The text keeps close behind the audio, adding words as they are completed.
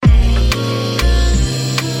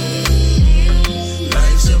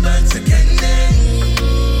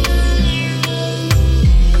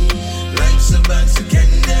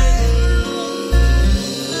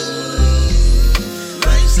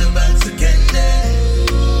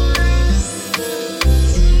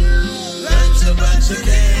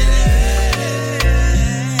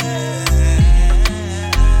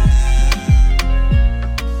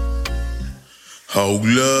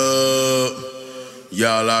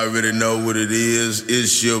already know what it is.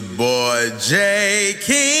 It's your boy J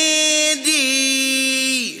Candy.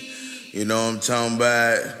 You know what I'm talking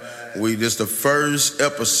about? This the first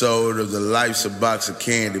episode of the Life's a Box of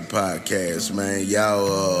Candy podcast, man.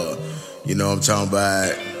 Y'all, you know what I'm talking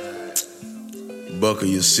about? Buckle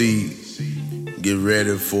your seat. Get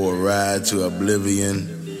ready for a ride to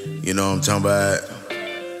oblivion. You know what I'm talking about?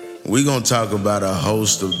 We gonna talk about a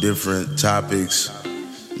host of different topics.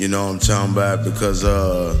 You know what I'm talking about? Because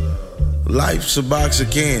life's a box of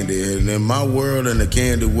candy. And in my world, in the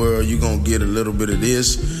candy world, you're gonna get a little bit of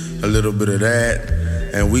this, a little bit of that.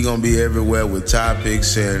 And we gonna be everywhere with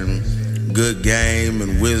topics and good game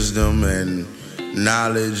and wisdom and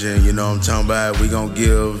knowledge. And you know what I'm talking about? We gonna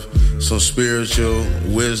give some spiritual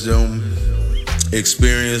wisdom,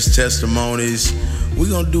 experience, testimonies. We're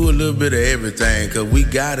going to do a little bit of everything because we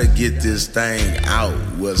got to get this thing out,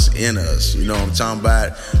 what's in us. You know what I'm talking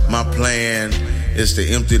about? My plan is to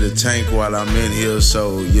empty the tank while I'm in here.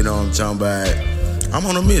 So, you know what I'm talking about? I'm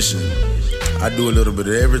on a mission. I do a little bit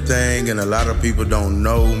of everything, and a lot of people don't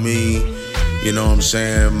know me. You know what I'm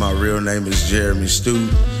saying? My real name is Jeremy Stute.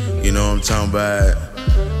 You know what I'm talking about?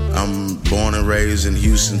 I'm born and raised in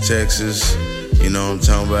Houston, Texas. You know what I'm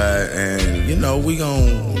talking about? And, you know, we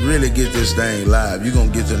gonna really get this thing live. You're gonna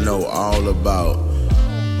get to know all about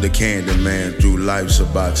the Candy Man through Life's a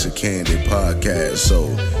Box of Candy podcast.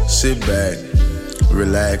 So sit back,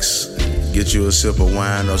 relax, get you a sip of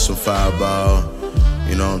wine or some Fireball,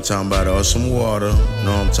 you know what I'm talking about, or some water, you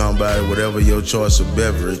know what I'm talking about, whatever your choice of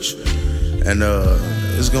beverage. And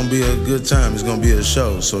it's gonna be a good time. It's gonna be a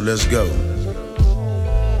show. So let's go.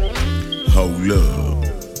 Hold up.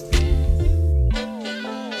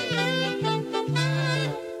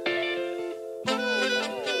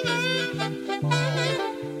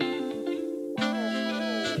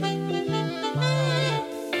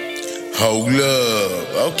 Hold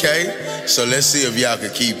up. Okay, so let's see if y'all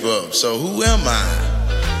can keep up. So who am I?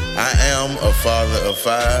 I am a father of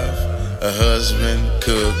 5, a husband,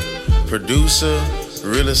 cook, producer,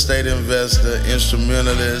 real estate investor,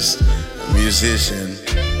 instrumentalist, musician,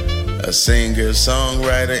 a singer,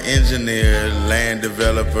 songwriter, engineer, land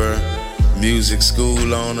developer, music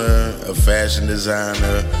school owner, a fashion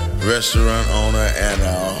designer, restaurant owner, and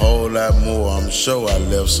a whole lot more. I'm sure I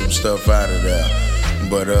left some stuff out of there.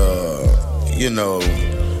 But, you know,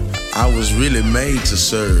 I was really made to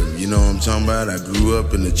serve. You know what I'm talking about? I grew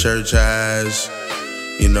up in the church house.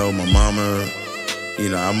 You know, my mama, you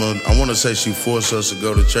know, I want to say she forced us to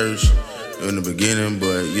go to church in the beginning.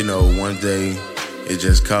 But, you know, one day it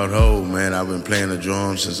just caught hold, man. I've been playing the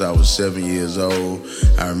drums since I was 7 years old.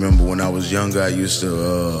 I remember when I was younger, I used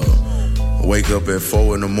to wake up at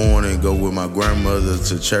 4 in the morning, go with my grandmother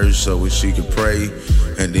to church so she could pray.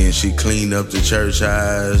 And then she cleaned up the church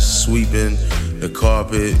house, sweeping the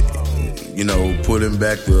carpet, you know, putting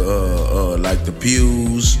back the like the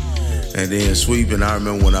pews, and then sweeping. I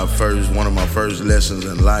remember when one of my first lessons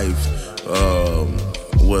in life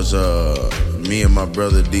was me and my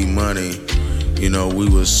brother D Money. You know, we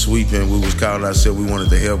was sweeping. We was called. I said we wanted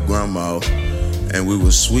to help grandma, and we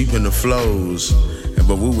was sweeping the floors.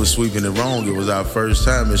 But we was sweeping it wrong. It was our first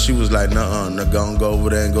time, and she was like, "Nuh-uh, gonna go over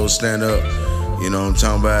there and go stand up." You know what I'm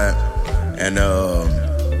talking about? And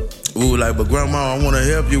we were like, "But grandma, I want to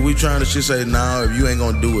help you. We trying to." She said, "No, if you ain't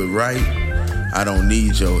gonna do it right, I don't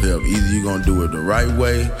need your help. Either you gonna do it the right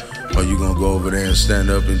way, or you gonna go over there and stand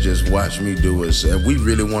up and just watch me do it." And we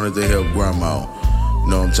really wanted to help grandma. You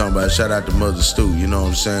know what I'm talking about? Shout out to Mother Stu. You know what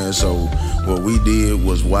I'm saying? So what we did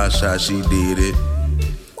was watch how she did it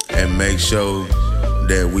and make sure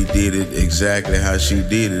that we did it exactly how she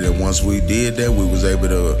did it. And once we did that, we was able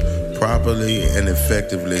to properly and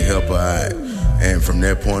effectively help her out. And from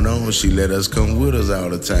that point on, she let us come with us all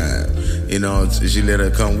the time. You know, she let her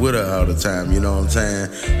come with her all the time. You know what I'm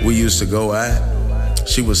saying? We used to go out.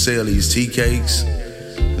 She would sell these tea cakes,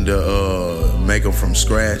 make them from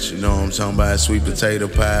scratch. You know what I'm talking about? Sweet potato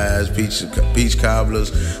pies, peach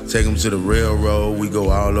cobblers, take them to the railroad. We go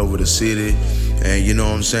all over the city. And you know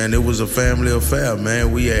what I'm saying? It was a family affair,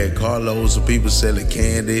 man. We had carloads of people selling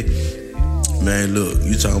candy. Man, look,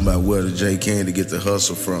 you talking about where the J Candy get the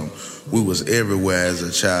hustle from. We was everywhere as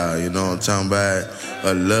a child, you know what I'm talking about?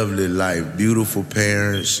 A lovely life, beautiful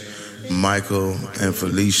parents, Michael and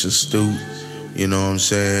Felicia Stute, you know what I'm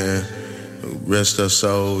saying? Rest her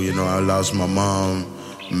soul, you know, I lost my mom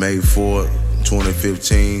May 4th,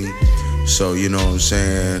 2015. So, you know what I'm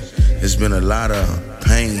saying? It's been a lot of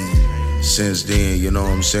pain since then, you know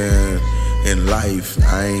what I'm saying? In life,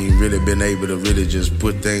 I ain't really been able to really just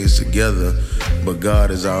put things together, but God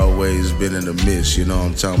has always been in the midst, you know what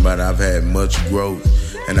I'm talking about? I've had much growth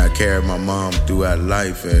and I carried my mom throughout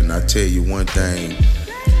life. And I tell you one thing,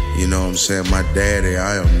 you know what I'm saying, my daddy,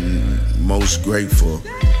 I am most grateful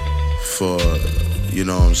for, you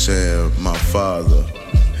know what I'm saying, my father,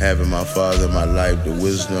 having my father in my life, the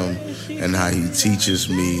wisdom and how he teaches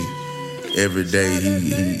me every day.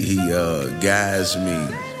 He guides me,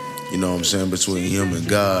 you know what I'm saying, between him and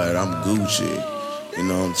God. I'm Gucci. You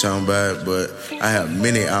know what I'm talking about? But I have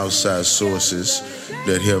many outside sources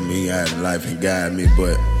that help me out in life and guide me.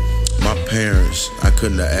 But my parents, I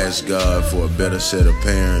couldn't have asked God for a better set of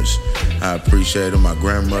parents. I appreciate them. My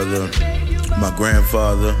grandmother, my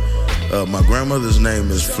grandfather. My grandmother's name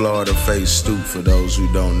is Florida Faye Stoop, for those who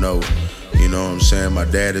don't know. You know what I'm saying? My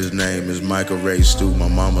daddy's name is Michael Ray Stoop. My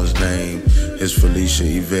mama's name is Felicia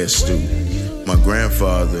Yvette Stoop. My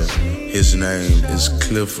grandfather, his name is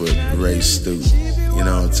Clifford Ray Stoop. You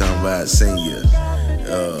know what I'm talking about? Senior.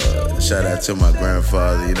 Shout out to my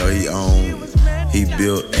grandfather. You know, he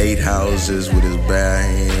built 8 houses with his bare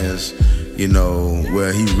hands. You know,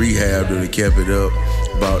 well, he rehabbed it and kept it up.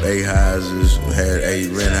 Bought 8 houses, had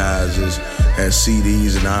 8 rent houses, had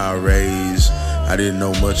CDs and IRAs. I didn't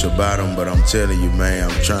know much about him, but I'm telling you, man,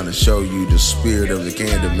 I'm trying to show you the spirit of the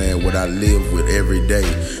Candy Man, what I live with every day.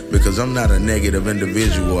 Because I'm not a negative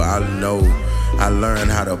individual. I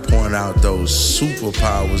learned how to point out those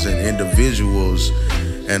superpowers in individuals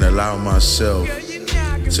and allow myself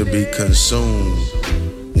to be consumed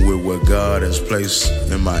with what God has placed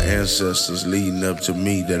in my ancestors leading up to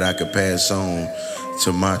me, that I could pass on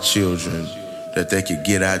to my children, that they could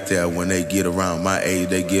get out there when they get around my age,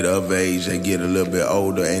 they get of age, they get a little bit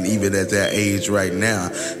older, and even at that age right now,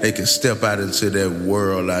 they can step out into that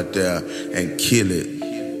world out there and kill it.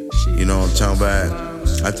 You know what I'm talking about?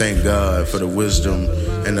 I thank God for the wisdom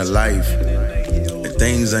and the life.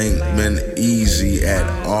 Things ain't been easy at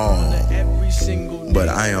all, but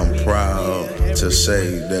I am proud to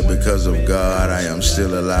say that because of God, I am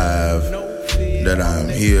still alive, that I am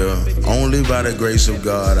here. Only by the grace of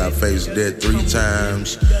God. I faced death 3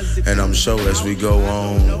 times, and I'm sure as we go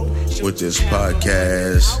on with this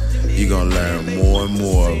podcast, you're going to learn more and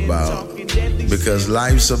more about, because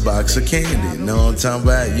life's a box of candy. You know what I'm talking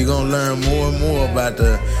about? You're going to learn more and more about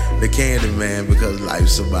the Candy Man, because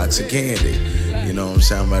life's a box of candy. You know what I'm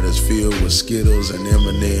saying? About it's filled with Skittles and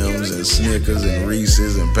M&Ms and Snickers and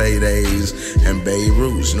Reese's and Paydays and Babe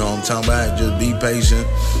Ruths. You know what I'm talking about? Just be patient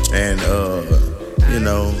and, you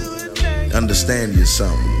know, understand you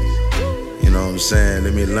something. You know what I'm saying?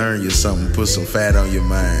 Let me learn you something. Put some fat on your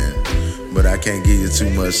mind. But I can't give you too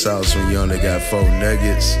much sauce when you only got 4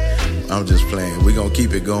 nuggets. I'm just playing. We're going to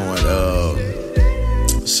keep it going.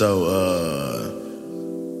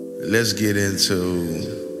 Let's get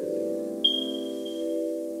into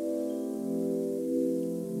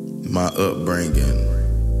my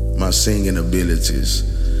upbringing, my singing abilities.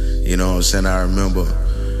 You know what I'm saying? I remember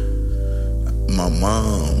my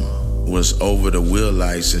mom was over the wheel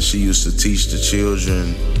lights, and she used to teach the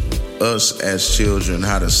children, us as children,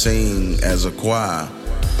 how to sing as a choir.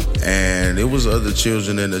 And it was other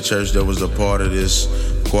children in the church that was a part of this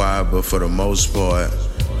choir, but for the most part,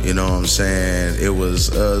 you know what I'm saying, it was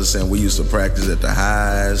us, and we used to practice at the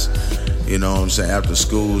highs, you know what I'm saying, after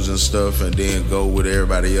schools and stuff, and then go with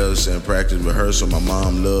everybody else and practice rehearsal. My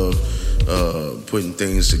mom loved putting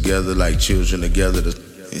things together, like children together.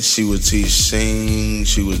 And she would sing,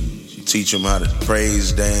 she would teach them how to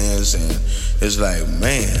praise dance, and it's like,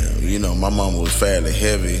 man, you know, my mom was fairly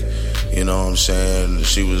heavy, you know what I'm saying.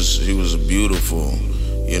 She was beautiful,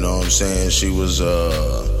 you know what I'm saying. She was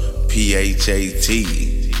PHAT,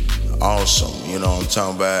 awesome, you know what I'm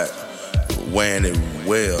talking about. Wearing it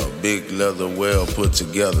well, big leather, well put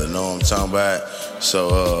together, you know what I'm talking about.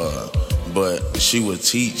 So, but she would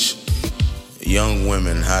teach young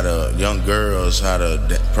girls how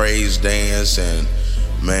to praise dance, and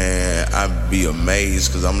man, I'd be amazed,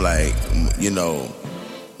 because I'm like, you know,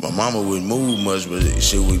 my mama wouldn't move much, but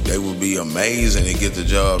they would be amazing and get the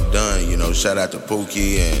job done. You know, shout out to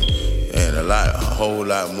Pookie and a whole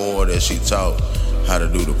lot more that she taught how to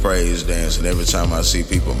do the praise dance. And every time I see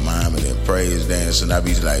people miming and praise dancing, I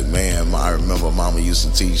be like, man, I remember mama used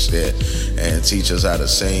to teach that and teach us how to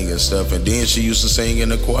sing and stuff. And then she used to sing in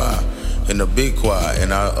the choir, in the big choir.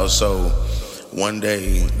 And so one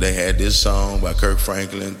day they had this song by Kirk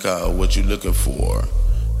Franklin called "What You Looking For"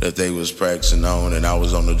 that they was practicing on, and I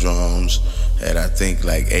was on the drums at I think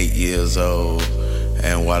like 8 years old.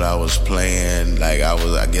 And while I was playing, like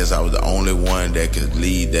I guess I was the only one that could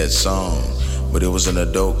lead that song, but it was an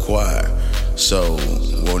adult choir. So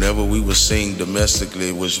whenever we would sing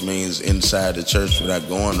domestically, which means inside the church without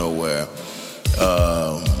going nowhere,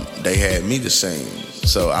 they had me to sing.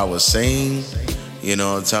 So I would sing, You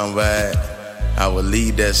know what I'm talking about? I would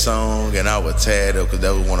lead that song and I would tie it up because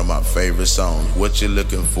that was one of my favorite songs. What You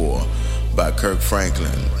Looking For by Kirk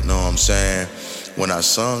Franklin. You know what I'm saying? When I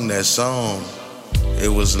sung that song, it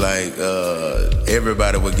was like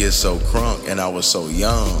everybody would get so crunk and I was so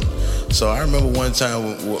young. So I remember one time,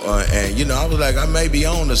 and you know, I was like, I may be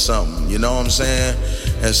on to something, you know what I'm saying?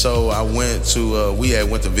 And so I went to, we had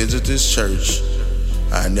went to visit this church.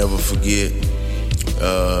 I never forget,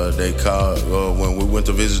 they called, when we went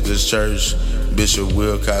to visit this church, Bishop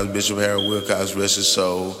Harold Wilcox, rest his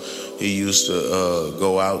soul, he used to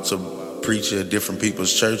go out to preach at different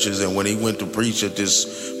people's churches. And when he went to preach at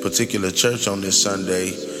this particular church on this Sunday,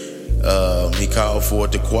 he called for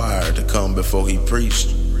the choir to come before he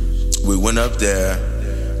preached. We went up there,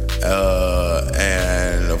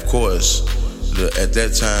 and of course, at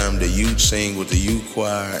that time, the youth sing with the youth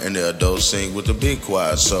choir and the adults sing with the big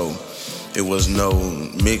choir. So it was no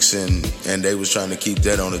mixing, and they was trying to keep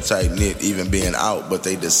that on a tight knit, even being out. But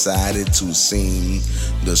they decided to sing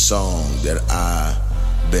the song that I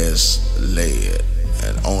best led,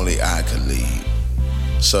 and only I could lead.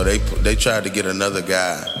 So they tried to get another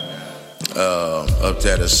guy up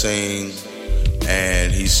there to sing.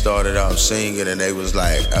 And he started off singing, and they was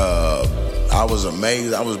like, I was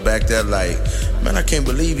amazed. I was back there like, man, I can't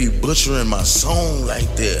believe he butchering my song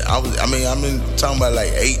like that. I'm talking about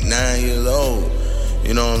like 8, 9 years old.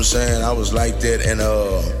 You know what I'm saying? I was like that. And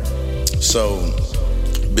so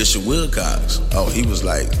Bishop Wilcox, he was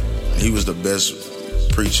the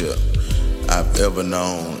best preacher I've ever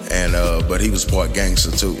known. And but he was part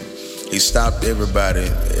gangster too. He stopped everybody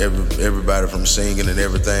from singing and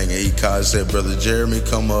everything, and he called and said, Brother Jeremy,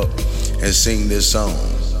 come up and sing this song.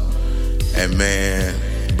 And man,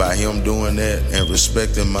 by him doing that and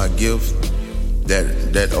respecting my gift,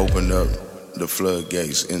 that opened up the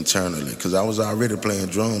floodgates internally. Because I was already playing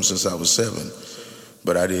drums since I was 7.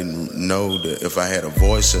 But I didn't know that if I had a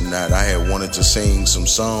voice or not. I had wanted to sing some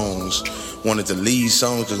songs, wanted to lead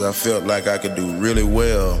songs because I felt like I could do really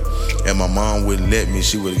well. And my mom wouldn't let me.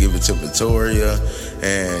 She would give it to Victoria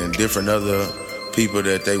and different other people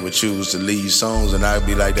that they would choose to lead songs. And I'd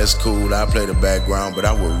be like, that's cool, I'll play the background. But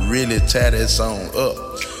I would really tie that song up.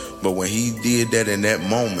 But when he did that in that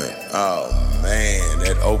moment, oh man,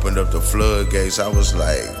 that opened up the floodgates. I was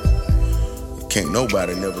like, can't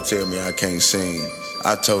nobody never tell me I can't sing.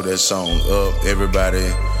 I tore that song up.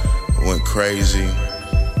 Everybody went crazy.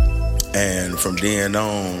 And from then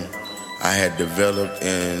on, I had developed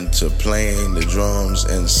into playing the drums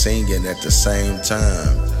and singing at the same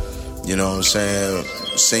time. You know what I'm saying?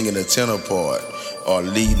 Singing a tenor part or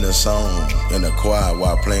leading a song in a choir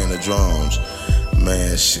while playing the drums.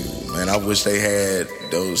 Man, shoot, man, I wish they had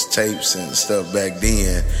those tapes and stuff back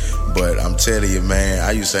then. But I'm telling you, man,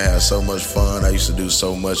 I used to have so much fun. I used to do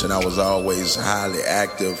so much, and I was always highly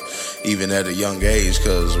active, even at a young age.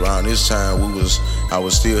 Because around this time, I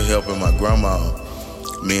was still helping my grandma.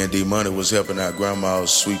 Me and D Money was helping our grandma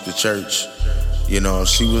sweep the church. You know,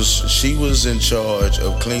 she was in charge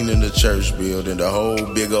of cleaning the church building, the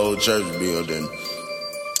whole big old church building.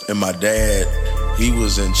 And my dad, he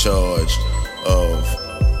was in charge of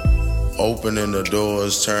opening the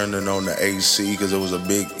doors, turning on the AC, because it was a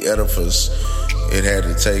big edifice. It had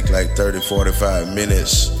to take like 30, 45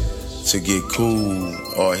 minutes to get cool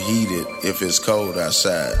or heated if it's cold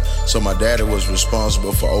outside. So my daddy was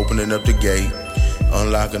responsible for opening up the gate,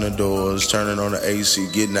 unlocking the doors, turning on the AC,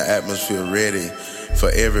 getting the atmosphere ready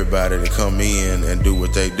for everybody to come in and do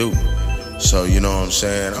what they do. So, you know what I'm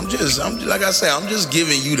saying? I'm just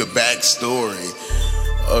giving you the backstory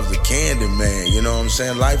of the Candy Man. You know what I'm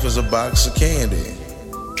saying? Life is a box of candy.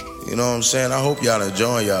 You know what I'm saying? I hope y'all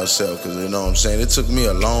enjoying yourself, because you know what I'm saying? It took me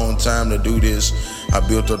a long time to do this. I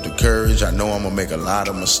built up the courage. I know I'm going to make a lot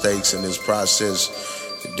of mistakes in this process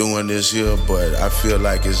doing this here, but I feel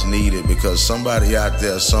like it's needed, because somebody out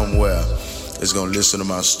there somewhere is going to listen to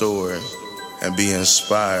my story and be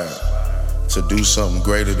inspired to do something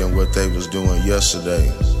greater than what they was doing yesterday,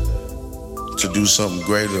 to do something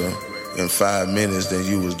greater in 5 minutes than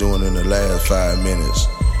you was doing in the last 5 minutes.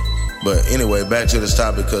 But anyway, back to this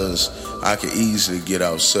topic, because I could easily get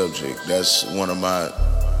off subject. That's one of my...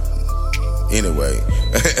 Anyway.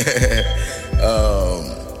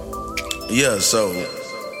 Yeah, so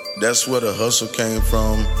that's where the hustle came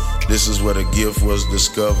from. This is where the gift was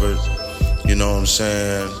discovered. You know what I'm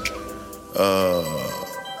saying?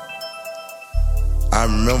 I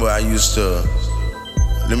remember I used to...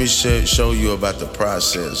 Let me show you about the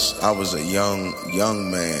process. I was a young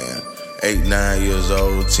man, 8, 9 years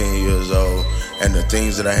old, 10 years old, and the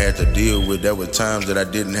things that I had to deal with, there were times that I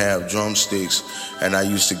didn't have drumsticks, and I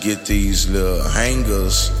used to get these little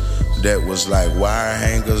hangers that was like wire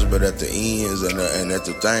hangers, but at the ends and at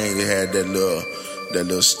the thing it had that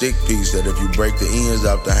little stick piece that if you break the ends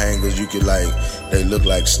off the hangers, you could they look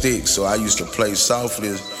like sticks. So I used to play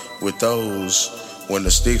softly with those when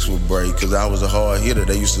the sticks would break, because I was a hard hitter.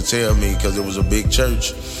 They used to tell me, because it was a big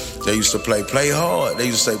church, they used to play hard. They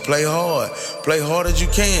used to say, play hard as you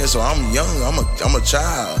can. So I'm young, I'm a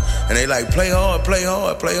child, and they like, play hard.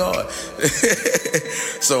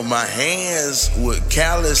 So my hands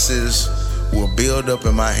calluses would build up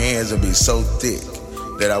in my hands and be so thick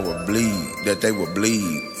that they would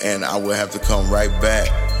bleed, and I would have to come right back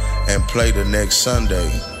and play the next Sunday.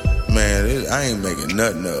 Man, I ain't making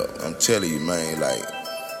nothing up. I'm telling you, man, like,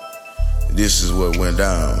 this is what went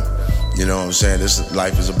down. You know what I'm saying? This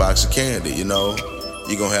life is a box of candy, you know?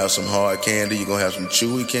 You're going to have some hard candy. You're going to have some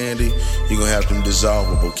chewy candy. You're going to have some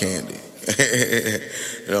dissolvable candy.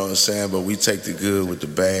 You know what I'm saying? But we take the good with the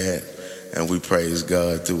bad, and we praise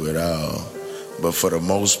God through it all. But for the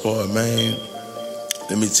most part, man,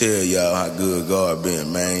 let me tell y'all how good God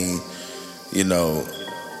been, man. You know,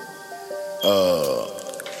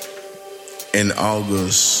 in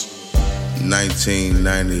August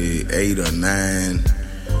 1998 or 9,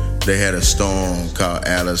 they had a storm called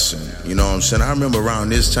Allison. You know what I'm saying? I remember around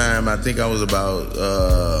this time, I think I was about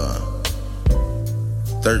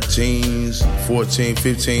 13, 14,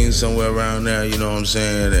 15, somewhere around there, you know what I'm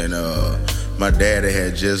saying? And my daddy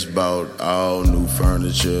had just bought all new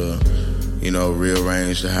furniture, you know,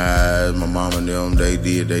 rearranged the highs. My mom and them, they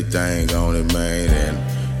did their thing on it, man, and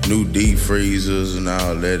new deep freezers and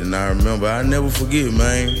all that. And I remember, I never forget,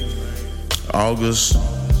 man, August,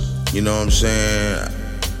 you know what I'm saying?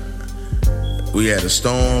 We had a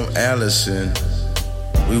storm, Allison.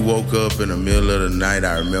 We woke up in the middle of the night.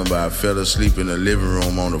 I remember I fell asleep in the living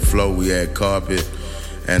room on the floor. We had carpet,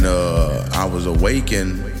 and I was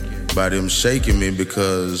awakened by them shaking me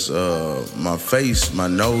because my face was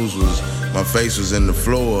in the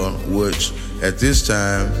floor, which at this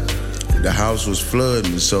time the house was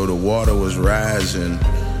flooding, so the water was rising.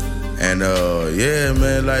 And yeah,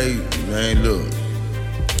 man, look,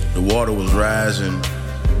 the water was rising,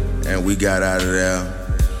 and we got out of there.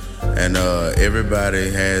 And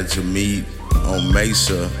everybody had to meet on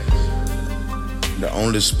Mesa, the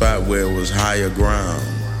only spot where it was higher ground.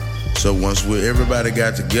 So once everybody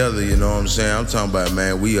got together, you know what I'm saying? I'm talking about,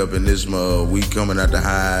 man, we up in this mud, we coming out the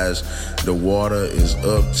highs. The water is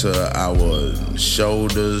up to our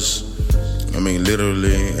shoulders. I mean,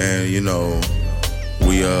 literally. And, you know,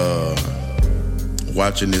 we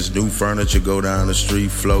watching this new furniture go down the street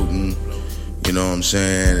floating. You know what I'm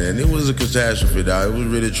saying? And it was a catastrophe, dog. It was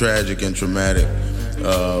really tragic and traumatic.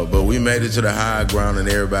 But we made it to the high ground and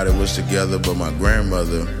everybody was together but my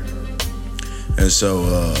grandmother. And so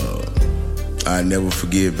I never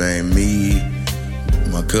forget, man, me,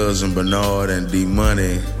 my cousin Bernard, and D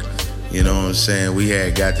Money, you know what I'm saying? We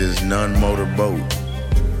had got this non-motor boat.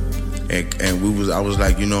 And I was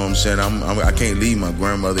like, you know what I'm saying? I can't leave my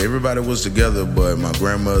grandmother. Everybody was together but my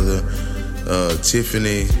grandmother,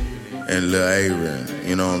 Tiffany, and Lil Aaron,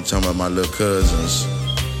 you know what I'm talking about, my little cousins.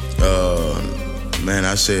 Man,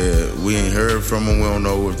 I said, we ain't heard from them. We don't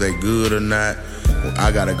know if they good or not.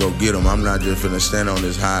 I gotta go get them. I'm not just finna stand on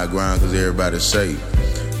this high ground because everybody's safe.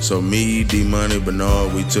 So me, D-Money,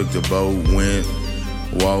 Bernard, we took the boat, went,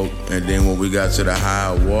 walked, and then when we got to the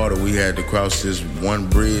high water, we had to cross this one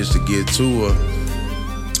bridge to get to her,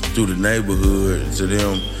 through the neighborhood to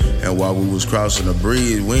them. And while we was crossing the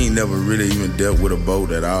bridge, we ain't never really even dealt with a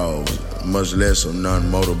boat at all, much less a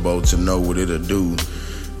non-motor boat to know what it'll do.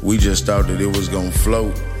 We just thought that it was gonna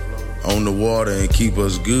float on the water and keep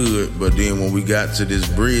us good. But then when we got to this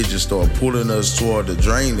bridge, it started pulling us toward the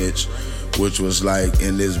drainage, which was like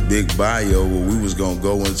in this big bayou where we was gonna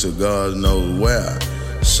go into God knows where.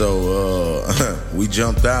 So we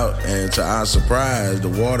jumped out, and to our surprise, the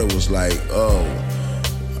water was like,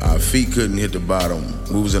 our feet couldn't hit the bottom.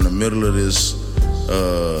 We was in the middle of this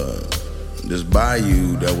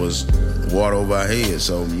bayou that was water over our heads.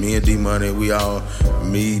 So me and D-Money,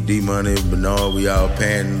 D-Money, Bernard, we all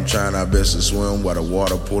panting, trying our best to swim while the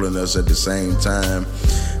water pulling us at the same time.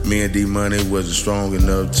 Me and D-Money wasn't strong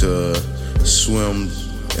enough to swim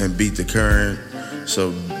and beat the current.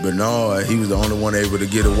 So Bernard, he was the only one able to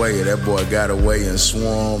get away. That boy got away and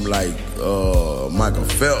swam like Michael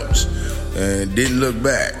Phelps. And didn't look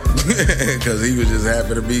back because he was just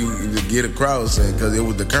happy to get across, and because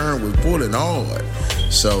the current was pulling hard.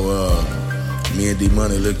 So me and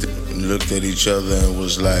D-Money looked at each other and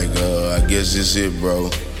was like, I guess this it, bro.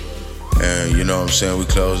 And you know what I'm saying? We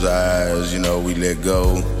closed our eyes, you know, we let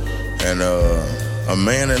go, and a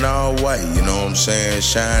man in all white, you know what I'm saying?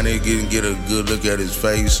 Shiny, get a good look at his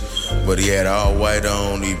face, but he had all white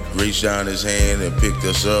on. He reached down his hand and picked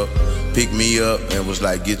me up, and was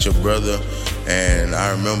like, get your brother. And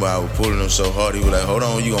I remember I was pulling him so hard, he was like, hold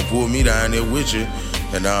on, you gonna pull me down there with you?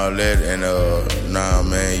 And all that, and nah,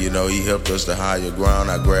 man, you know, he helped us to higher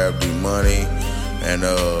ground. I grabbed the money, and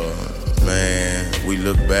man, we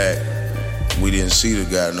look back, we didn't see the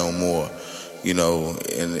guy no more. You know,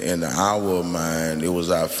 in our mind, it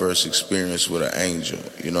was our first experience with an angel,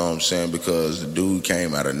 you know what I'm saying? Because the dude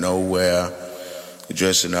came out of nowhere,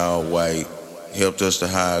 dressed in all white, helped us to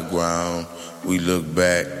higher ground. We looked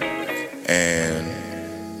back, and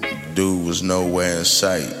the dude was nowhere in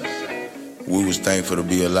sight. We was thankful to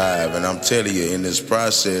be alive. And I'm telling you, in this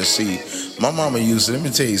process, see, my mama let me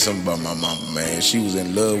tell you something about my mama, man. She was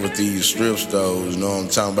in love with these strip stores, you know what I'm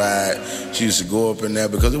talking about? She used to go up in there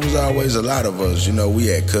because it was always a lot of us. You know, we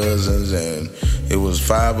had cousins, and it was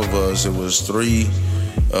 5 of us. It was 3.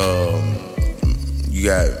 You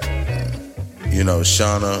got, you know,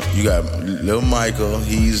 Shauna. You got little Michael.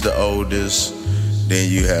 He's the oldest. Then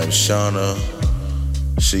you have Shauna.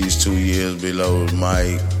 She's 2 years below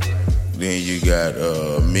Mike. Then you got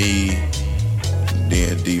me,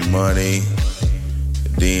 then D-Money,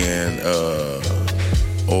 then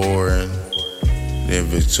Oren, then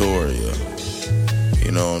Victoria.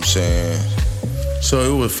 You know what I'm saying? So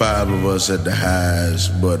it was 5 of us at the highs,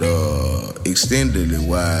 but extendedly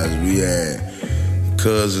wise, we had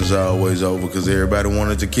cousins always over because everybody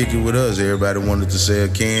wanted to kick it with us. Everybody wanted to sell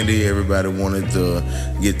candy. Everybody wanted to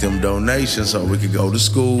get them donations so we could go to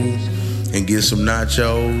school and get some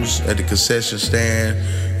nachos at the concession stand,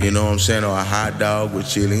 you know what I'm saying, or a hot dog with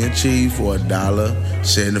chili and cheese for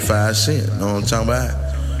 $1.75. You know what I'm talking about?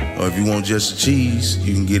 Or if you want just the cheese,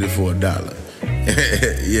 you can get it for $1.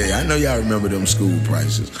 Yeah, I know y'all remember them school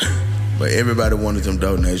prices. But everybody wanted them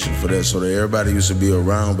donations for that, so that everybody used to be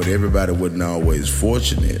around, but everybody wasn't always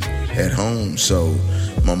fortunate at home. So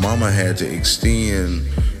my mama had to extend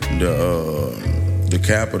the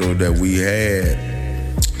capital that we had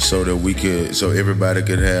so that so everybody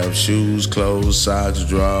could have shoes, clothes, socks,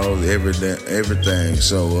 drawers, everything.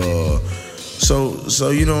 So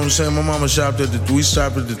you know what I'm saying? My mama we stopped at the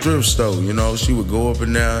thrift store. You know, she would go up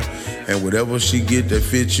and down, and whatever she get that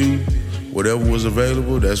fit you, whatever was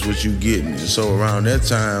available, that's what you getting. And so around that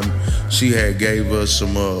time, she had gave us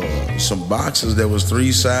some boxes that was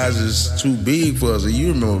 3 sizes too big for us. And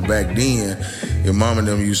you remember back then, your mom and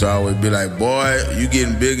them used to always be like, boy, you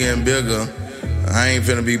getting bigger and bigger. I ain't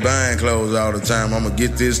finna be buying clothes all the time. I'm gonna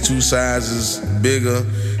get this 2 sizes bigger,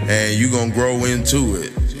 and you gonna grow into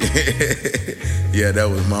it. Yeah, that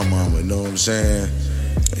was my mama, you know what I'm saying?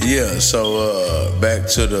 Yeah, so back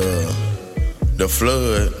to the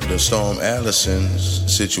flood, the Storm Allison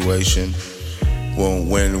situation.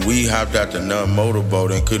 When we hopped out the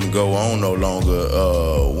motorboat and couldn't go on no longer,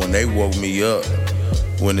 when they woke me up,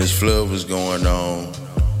 when this flood was going on,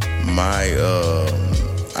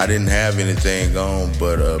 I didn't have anything on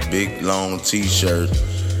but a big long t-shirt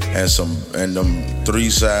and them 3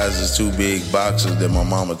 sizes too big boxes that my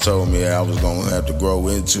mama told me I was gonna have to grow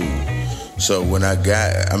into. So when I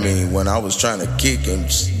was trying to kick and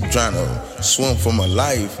trying to swim for my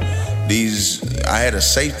life, I had a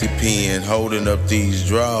safety pin holding up these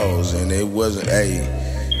drawers, and it wasn't,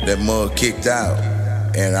 that mug kicked out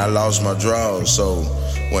and I lost my drawers. So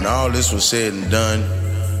when all this was said and done,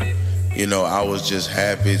 you know, I was just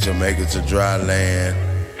happy to make it to dry land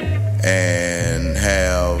and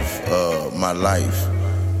have my life.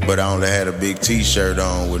 But I only had a big t-shirt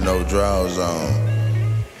on with no drawers on.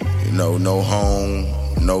 You know, no home,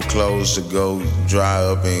 no clothes to go dry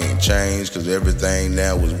up and change, because everything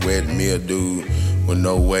now was wet and mildew with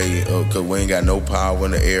no way, because we ain't got no power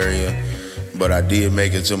in the area. But I did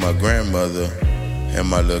make it to my grandmother and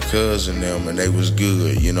my little cousin them, and they was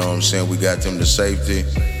good, you know what I'm saying? We got them to safety,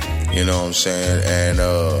 you know what I'm saying? And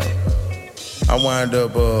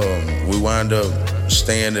we wind up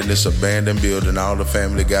staying in this abandoned building. All the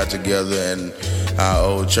family got together, and our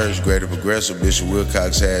old church, Greater Progressive, Bishop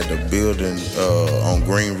Wilcox, had the building on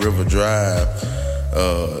Green River Drive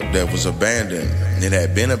that was abandoned. It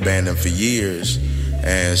had been abandoned for years,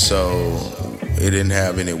 and so it didn't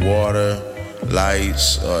have any water,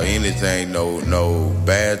 lights, or anything, no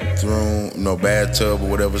bathroom, no bathtub or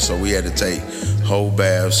whatever, so we had to take whole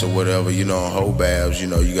baths or whatever. You know, whole baths, you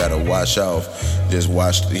know, you gotta wash off, just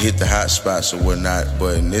hit the hot spots or whatnot.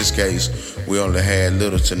 But in this case, we only had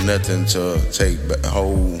little to nothing to take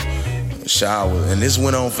whole shower, and this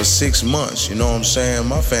went on for 6 months. You know what I'm saying?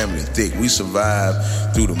 My family thick. We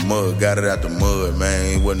survived through the mud, got it out the mud, man.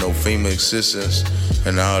 Ain't wasn't no FEMA assistance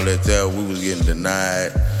and all that there. We was getting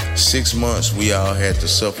denied. 6 months we all had to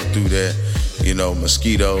suffer through that. You know,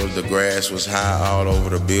 mosquitoes, the grass was high all over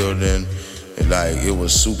the building. Like, it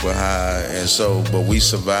was super high. And so, but we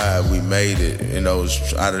survived, we made it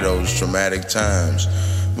out of those traumatic times.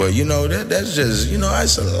 But, that's just,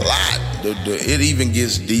 it's a lot. It even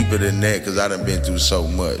gets deeper than that, because I done been through so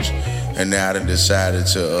much. And now I done decided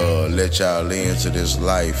to let y'all into this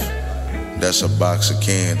life that's a box of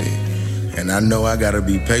candy. And I know I gotta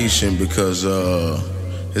be patient, because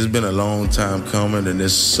it's been a long time coming, and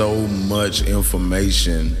there's so much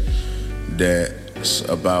information that's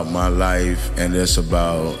about my life, and it's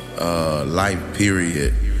about life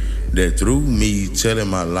period, that through me telling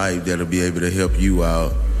my life, that'll be able to help you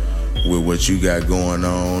out with what you got going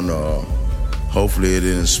on, or hopefully it'll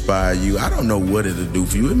inspire you. I don't know what it'll do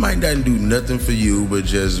for you. It might not do nothing for you, but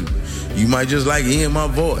you might just like hearing my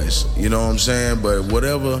voice, you know what I'm saying? But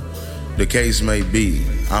whatever the case may be,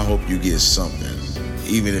 I hope you get something,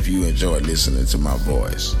 even if you enjoy listening to my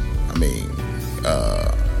voice. I mean,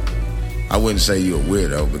 I wouldn't say you're a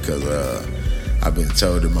weirdo, because I've been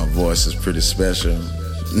told that my voice is pretty special.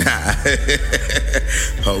 Nah,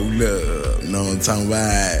 hold up, know what I'm talking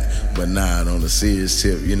about? But nah, on a serious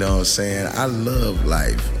tip, you know what I'm saying? I love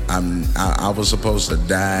life. I was supposed to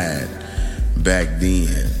die back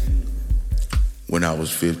then when I was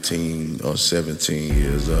 15 or 17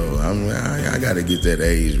 years old. I got to get that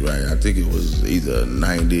age right. I think it was either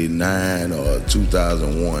 99 or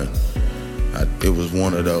 2001. It was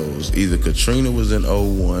one of those. Either Katrina was in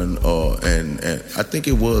 01 and I think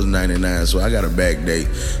it was 99, so I got a back date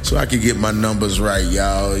so I could get my numbers right,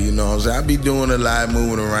 y'all. You know what I'm saying? I be doing a lot,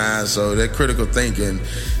 moving around, so that critical thinking,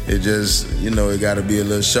 it just, it got to be a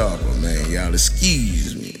little sharper, man. Y'all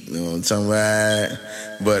excuse me. You know what I'm talking about?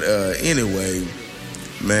 But anyway,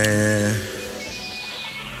 man,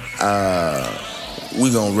 we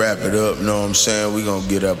gonna wrap it up, know what I'm saying? We gonna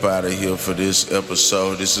get up out of here for this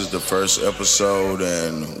episode. This is the first episode,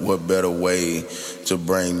 and what better way to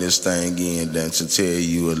bring this thing in than to tell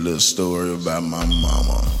you a little story about my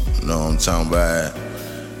mama. Know what I'm talking about?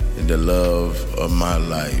 The love of my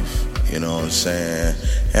life, you know what I'm saying?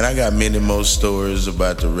 And I got many more stories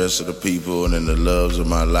about the rest of the people and the loves of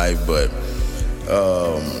my life, but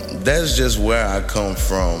that's just where I come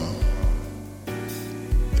from.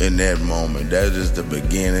 In that moment, that is the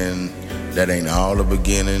beginning. That ain't all the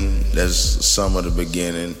beginning. That's some of the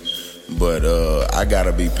beginning. But I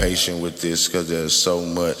gotta be patient with this, because there's so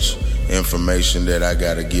much information that I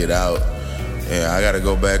gotta get out. And I gotta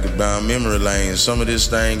go back down memory lane. Some of this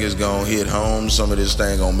thing is gonna hit home. Some of this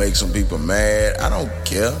thing gonna make some people mad. I don't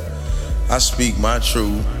care. I speak my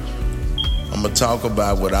truth. I'm gonna talk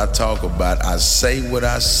about what I talk about. I say what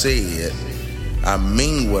I said. I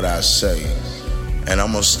mean what I say. And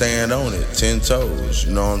I'm going to stand on it, 10 toes.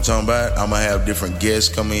 You know what I'm talking about? I'm going to have different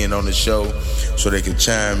guests come in on the show so they can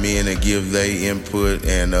chime in and give their input,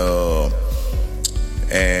 and I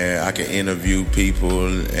can interview people.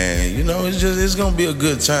 And, it's going to be a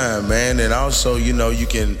good time, man. And also, you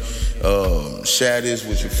can share this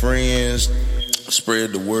with your friends,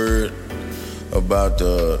 spread the word about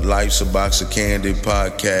the Life's a Box of Candy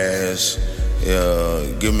podcast.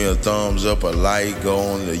 Give me a thumbs up, a like, go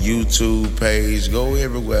on the YouTube page, go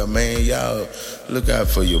everywhere, man. Y'all look out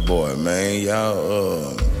for your boy, man.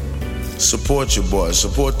 Y'all support your boy,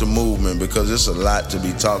 support the movement, because it's a lot to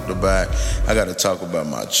be talked about. I got to talk about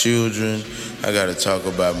my children. I got to talk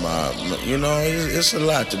about it's a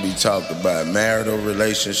lot to be talked about. Marital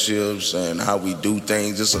relationships and how we do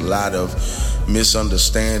things. It's a lot of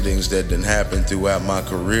misunderstandings that done happened throughout my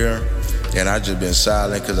career. And I just been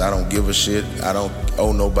silent because I don't give a shit. I don't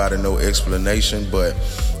owe nobody no explanation. But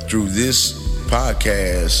through this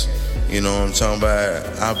podcast, you know what I'm talking about,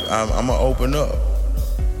 I'm going to open up.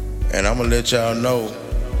 And I'm going to let y'all know,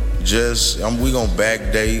 we going to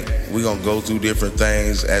backdate. We going to go through different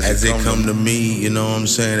things as it come to me, you know what I'm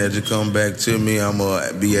saying? As it come back to me, I'm going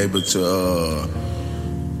to be able to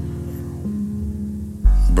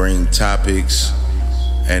bring topics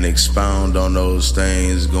and expound on those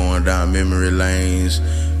things, going down memory lanes,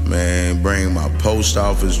 man, bring my post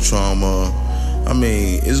office trauma. I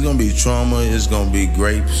mean, it's going to be trauma. It's going to be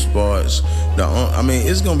great sports.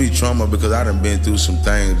 It's going to be trauma because I done been through some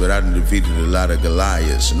things, but I done defeated a lot of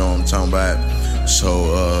Goliaths, you know what I'm talking about?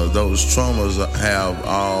 So those traumas have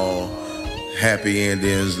all happy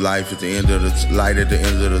endings, life at the end of the light at the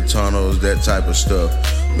end of the tunnels, that type of stuff,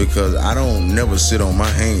 because I don't never sit on my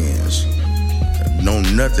hands. No,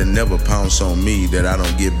 nothing never pounce on me that I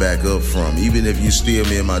don't get back up from. Even if you steal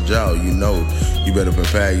me in my jaw, you know you better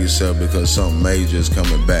prepare yourself because something major is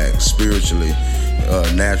coming back. Spiritually,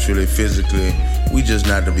 naturally, physically, we just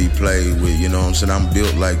not to be played with, you know what I'm saying? I'm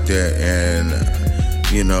built like that, and,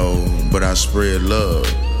 you know, but I spread love,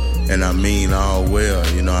 and I mean all well.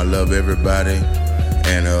 You know, I love everybody,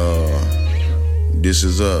 and this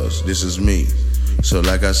is us, this is me. So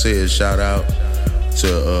like I said, shout out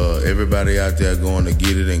to everybody out there going to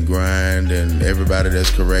get it and grind, and everybody that's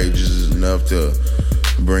courageous enough to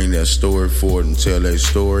bring their story forward and tell their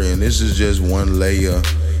story. And this is just one layer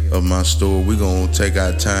of my story. We're going to take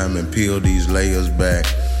our time and peel these layers back.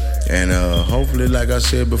 And hopefully, like I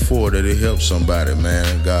said before, that it helps somebody,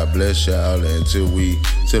 man. God bless y'all. And till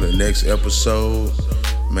the next episode,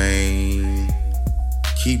 man,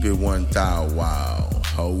 keep it 1,000 wild.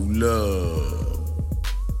 Hold up.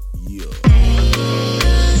 Yeah.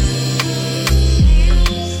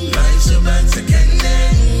 Life's about to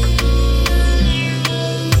connect.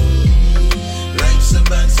 Life's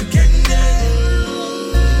about to connect.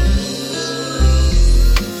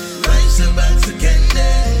 Life's about to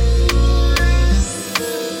connect.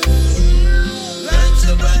 Life's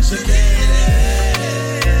about to connect.